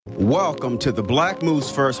Welcome to the Black Moves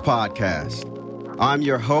First podcast. I'm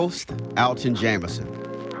your host, Alton Jameson.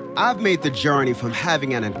 I've made the journey from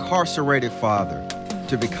having an incarcerated father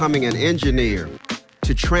to becoming an engineer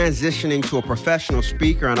to transitioning to a professional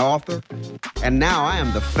speaker and author, and now I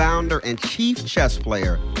am the founder and chief chess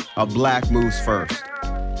player of Black Moves First.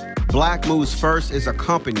 Black Moves First is a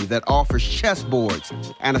company that offers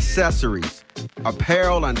chessboards and accessories,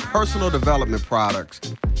 apparel and personal development products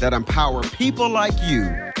that empower people like you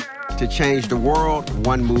to change the world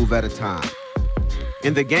one move at a time.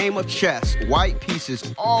 In the game of chess, white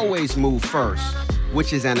pieces always move first,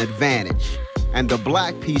 which is an advantage, and the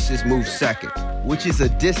black pieces move second, which is a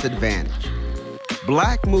disadvantage.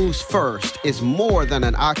 Black moves first is more than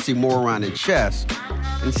an oxymoron in chess.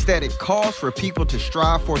 Instead, it calls for people to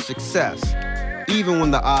strive for success, even when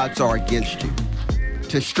the odds are against you.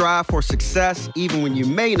 To strive for success, even when you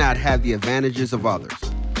may not have the advantages of others.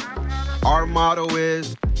 Our motto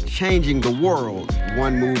is changing the world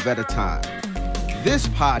one move at a time. This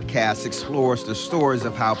podcast explores the stories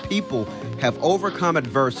of how people have overcome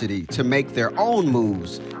adversity to make their own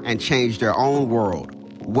moves and change their own world,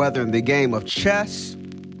 whether in the game of chess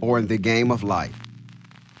or in the game of life.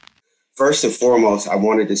 First and foremost, I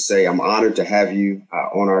wanted to say I'm honored to have you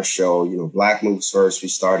on our show. You know, Black Moves First, we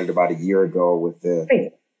started about a year ago with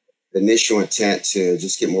the initial intent to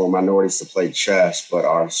just get more minorities to play chess. But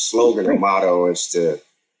our slogan and motto is to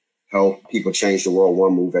help people change the world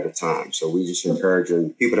one move at a time. So we just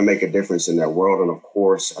encouraging people to make a difference in their world. And of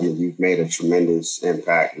course, I mean, you've made a tremendous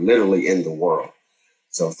impact literally in the world.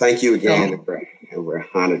 So thank you again. And we're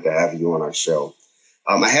honored to have you on our show.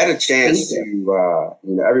 I had a chance to,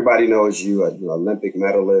 everybody knows you, Olympic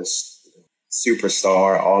medalist,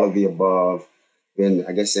 superstar, all of the above. Been,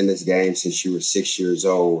 I guess, in this game since you were 6 years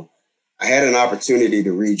old. I had an opportunity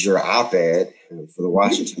to read your op-ed for the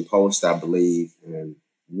Washington Post, I believe. And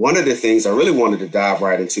one of the things I really wanted to dive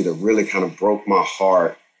right into that really kind of broke my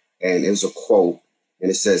heart, and it was a quote,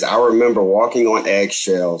 and it says, "I remember walking on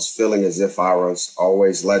eggshells, feeling as if I was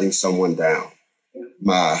always letting someone down.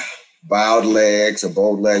 My bowed legs or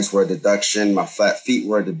bowed legs were a deduction. My flat feet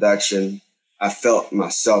were a deduction. I felt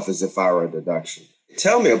myself as if I were a deduction."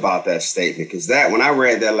 Tell me about that statement, because when I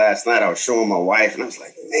read that last night, I was showing my wife, and I was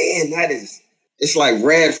like, man, it's like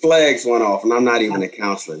red flags went off, and I'm not even a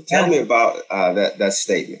counselor. Tell me about that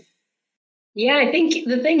statement. Yeah, I think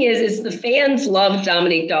the thing is the fans loved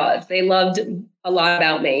Dominique Dawes. They loved a lot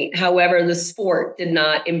about me. However, the sport did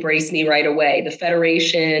not embrace me right away. The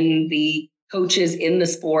federation, the coaches in the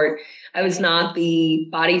sport, I was not the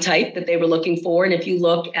body type that they were looking for. And if you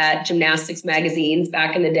look at gymnastics magazines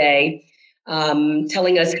back in the day,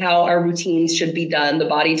 telling us how our routines should be done, the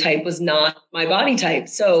body type was not my body type.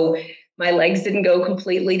 So my legs didn't go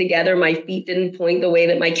completely together. My feet didn't point the way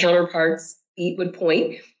that my counterparts' feet would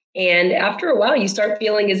point. And after a while, you start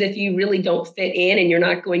feeling as if you really don't fit in and you're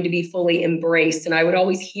not going to be fully embraced. And I would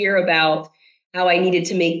always hear about how I needed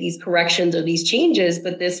to make these corrections or these changes,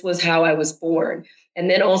 but this was how I was born. And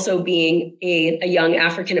then also being a young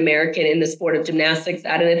African-American in the sport of gymnastics,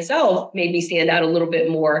 that in itself made me stand out a little bit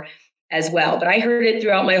more as well. But I heard it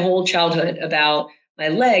throughout my whole childhood about my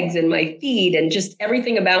legs and my feet, and just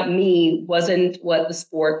everything about me wasn't what the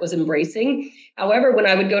sport was embracing. However, when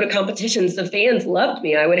I would go to competitions, the fans loved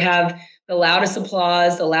me. I would have the loudest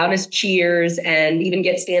applause, the loudest cheers, and even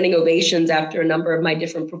get standing ovations after a number of my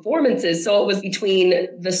different performances. So it was between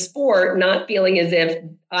the sport not feeling as if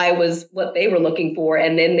I was what they were looking for,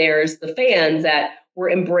 and then there's the fans that were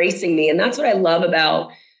embracing me. And that's what I love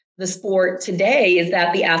about the sport today, is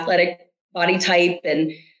that the athletic body type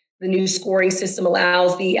and the new scoring system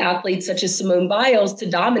allows the athletes such as Simone Biles to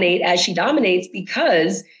dominate as she dominates,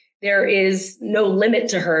 because there is no limit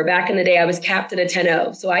to her. Back in the day, I was capped at a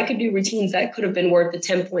 10-0. So I could do routines that could have been worth a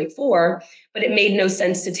 10.4, but it made no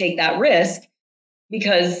sense to take that risk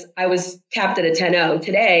because I was capped at a 10-0.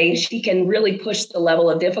 Today, she can really push the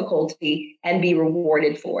level of difficulty and be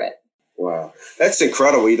rewarded for it. Wow, that's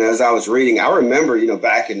incredible. As I was reading, I remember,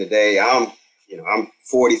 back in the day, I'm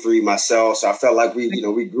 43 myself, so I felt like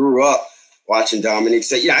we grew up watching Dominique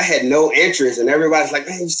say, I had no interest, and everybody's like,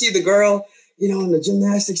 man, you see the girl, on the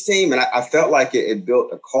gymnastics team, and I felt like it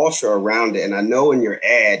built a culture around it. And I know in your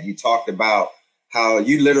ad you talked about how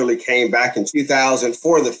you literally came back in 2000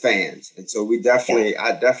 for the fans, and so I definitely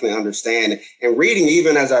understand. And reading,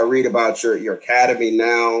 even as I read about your academy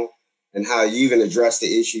now, and how you even address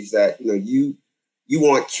the issues that, you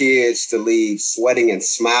want kids to leave sweating and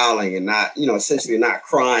smiling and not, essentially not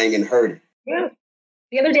crying and hurting. Yeah.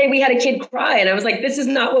 The other day we had a kid cry and I was like, this is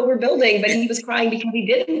not what we're building, but he was crying because he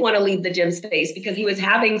didn't want to leave the gym space because he was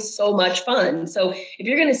having so much fun. So if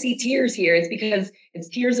you're going to see tears here, it's because it's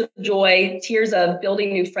tears of joy, tears of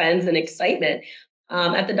building new friends and excitement.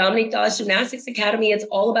 At the Dominique Dawes Gymnastics Academy, it's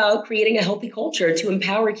all about creating a healthy culture to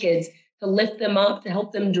empower kids, to lift them up, to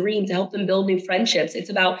help them dream, to help them build new friendships. It's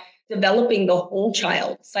about developing the whole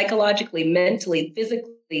child psychologically, mentally,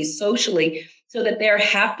 physically, socially, so that they're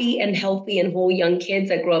happy and healthy and whole young kids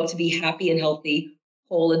that grow up to be happy and healthy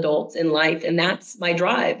whole adults in life. And that's my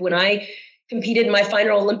drive. When I competed in my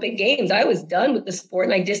final Olympic Games, I was done with the sport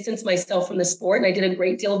and I distanced myself from the sport. And I did a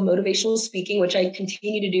great deal of motivational speaking, which I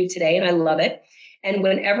continue to do today. And I love it. And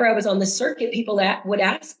whenever I was on the circuit, people that would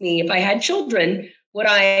ask me if I had children, would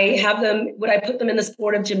I put them in the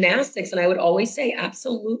sport of gymnastics? And I would always say,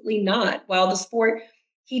 absolutely not. While the sport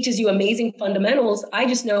teaches you amazing fundamentals, I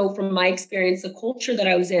just know from my experience, the culture that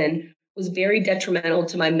I was in was very detrimental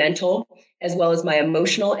to my mental, as well as my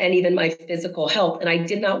emotional and even my physical health. And I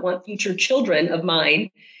did not want future children of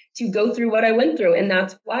mine to go through what I went through. And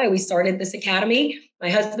that's why we started this academy. My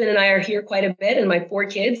husband and I are here quite a bit, and my 4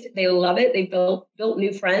 kids, they love it. They built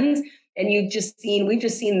new friends. And we've just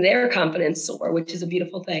seen their confidence soar, which is a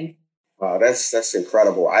beautiful thing. Wow, that's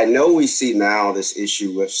incredible. I know we see now this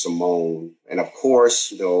issue with Simone. And of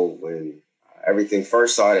course, when everything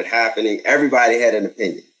first started happening, everybody had an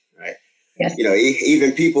opinion, right? Yes.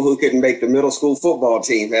 Even people who couldn't make the middle school football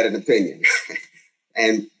team had an opinion.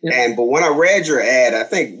 But when I read your ad, I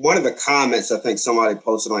think one of the comments I think somebody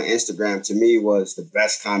posted on Instagram to me was the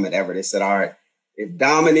best comment ever. They said, all right, if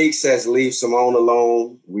Dominique says leave Simone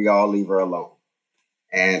alone, we all leave her alone.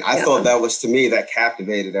 And I thought that was, to me, that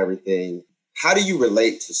captivated everything. How do you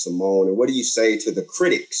relate to Simone, and what do you say to the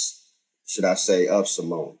critics, should I say, of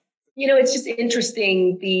Simone? It's just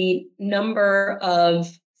interesting, the number of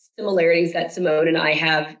similarities that Simone and I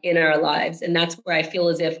have in our lives. And that's where I feel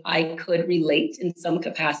as if I could relate in some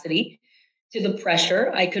capacity to the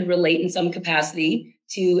pressure. I could relate in some capacity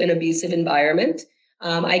to an abusive environment.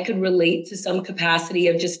 I could relate to some capacity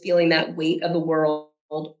of just feeling that weight of the world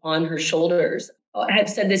on her shoulders. I have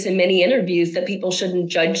said this in many interviews that people shouldn't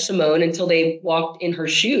judge Simone until they've walked in her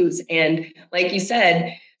shoes. And like you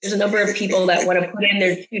said, there's a number of people that want to put in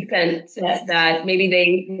their 2 cents that maybe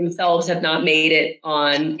they themselves have not made it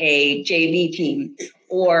on a JV team,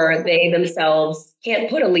 or they themselves can't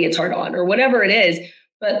put a leotard on, or whatever it is.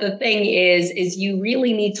 But the thing is you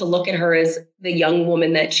really need to look at her as the young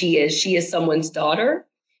woman that she is. She is someone's daughter.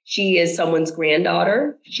 She is someone's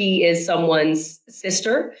granddaughter. She is someone's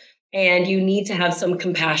sister. And you need to have some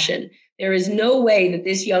compassion. There is no way that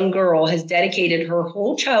this young girl has dedicated her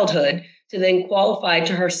whole childhood to then qualify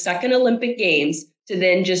to her second Olympic Games to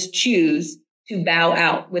then just choose to bow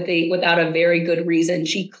out without a very good reason.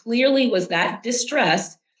 She clearly was that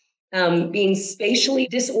distressed, being spatially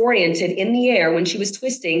disoriented in the air when she was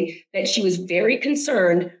twisting, that she was very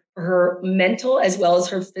concerned for her mental as well as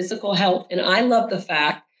her physical health. And I love the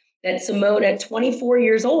fact that Simone, at 24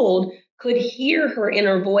 years old, could hear her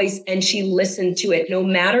inner voice and she listened to it, no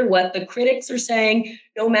matter what the critics are saying,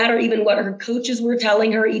 no matter even what her coaches were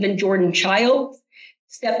telling her. Even Jordan Child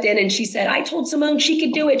stepped in and she said, I told Simone she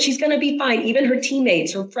could do it. She's going to be fine. Even her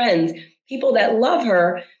teammates, her friends, people that love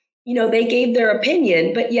her, they gave their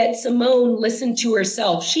opinion, but yet Simone listened to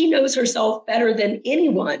herself. She knows herself better than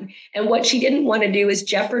anyone. And what she didn't want to do is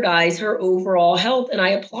jeopardize her overall health. And I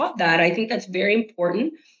applaud that. I think that's very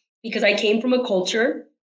important, because I came from a culture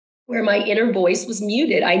where my inner voice was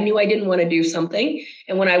muted. I knew I didn't want to do something.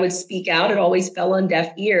 And when I would speak out, it always fell on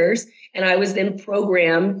deaf ears. And I was then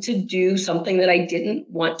programmed to do something that I didn't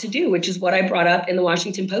want to do, which is what I brought up in the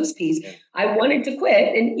Washington Post piece. I wanted to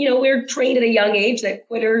quit. And, we're trained at a young age that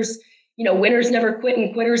quitters, winners never quit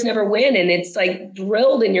and quitters never win. And it's like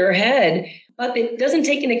drilled in your head. But it doesn't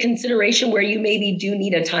take into consideration where you maybe do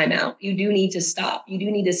need a timeout. You do need to stop. You do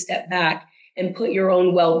need to step back and put your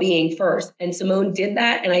own well-being first. And Simone did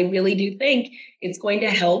that. And I really do think it's going to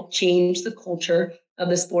help change the culture of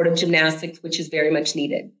the sport of gymnastics, which is very much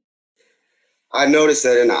needed. I noticed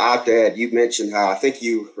that in the op-ed, you mentioned how, I think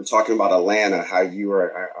you were talking about Atlanta, how you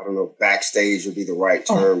were, I don't know, backstage would be the right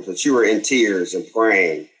term, but you were in tears and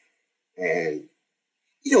praying. And,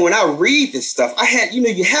 when I read this stuff, I had,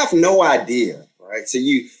 you have no idea, right? So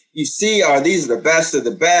you see, these are the best of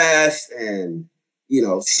the best, and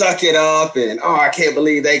suck it up, and, I can't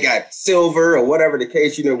believe they got silver, or whatever the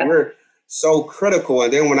case. We're so critical.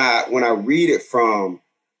 And then when I read it from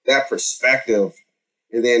that perspective,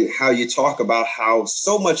 and then how you talk about how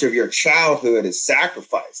so much of your childhood is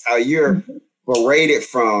sacrificed, how you're berated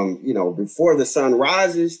from, before the sun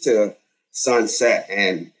rises to sunset.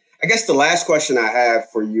 And I guess the last question I have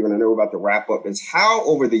for you, and I know we're about to wrap up, is how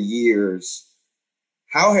over the years,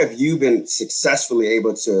 how have you been successfully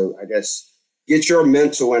able to, I guess, get your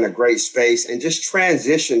mental in a great space and just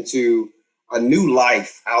transition to a new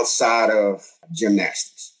life outside of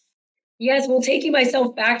gymnastics? Yes, well, taking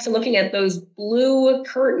myself back to looking at those blue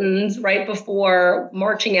curtains right before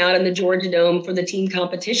marching out in the Georgia Dome for the team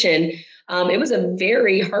competition, it was a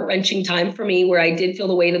very heart-wrenching time for me where I did feel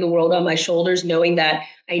the weight of the world on my shoulders, knowing that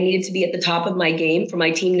I needed to be at the top of my game for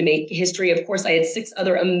my team to make history. Of course, I had 6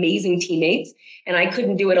 other amazing teammates, and I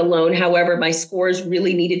couldn't do it alone. However, my scores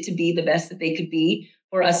really needed to be the best that they could be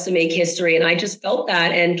for us to make history. And I just felt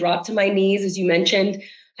that and dropped to my knees, as you mentioned.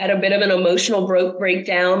 Had a bit of an emotional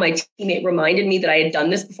breakdown. My teammate reminded me that I had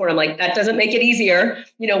done this before. I'm like, that doesn't make it easier,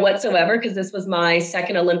 whatsoever, because this was my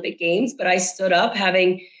second Olympic Games. But I stood up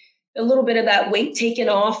having a little bit of that weight taken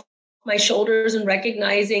off my shoulders and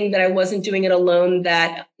recognizing that I wasn't doing it alone,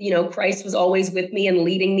 that, Christ was always with me and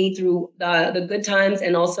leading me through the good times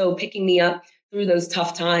and also picking me up through those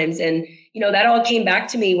tough times. And, that all came back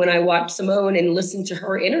to me when I watched Simone and listened to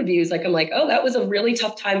her interviews. I'm like, oh, that was a really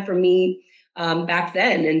tough time for me back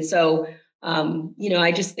then. And so,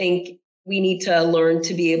 I just think we need to learn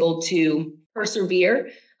to be able to persevere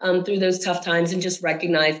through those tough times and just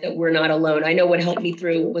recognize that we're not alone. I know what helped me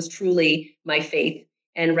through was truly my faith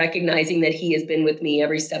and recognizing that he has been with me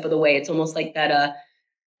every step of the way. It's almost like that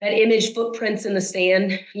image, footprints in the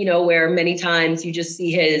stand, where many times you just see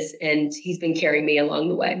his, and he's been carrying me along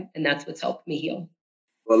the way. And that's what's helped me heal.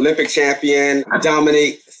 Olympic champion,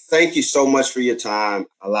 Dominique, thank you so much for your time.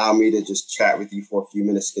 Allow me to just chat with you for a few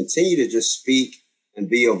minutes. Continue to just speak and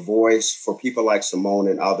be a voice for people like Simone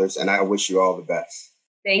and others. And I wish you all the best.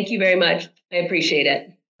 Thank you very much. I appreciate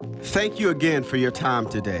it. Thank you again for your time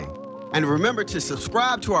today. And remember to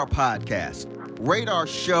subscribe to our podcast, rate our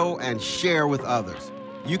show, and share with others.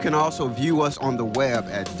 You can also view us on the web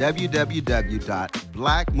at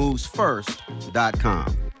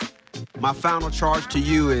www.blackmovesfirst.com. My final charge to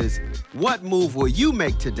you is, what move will you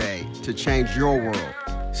make today to change your world?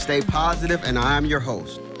 Stay positive, and I am your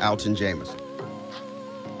host, Alton Jameson.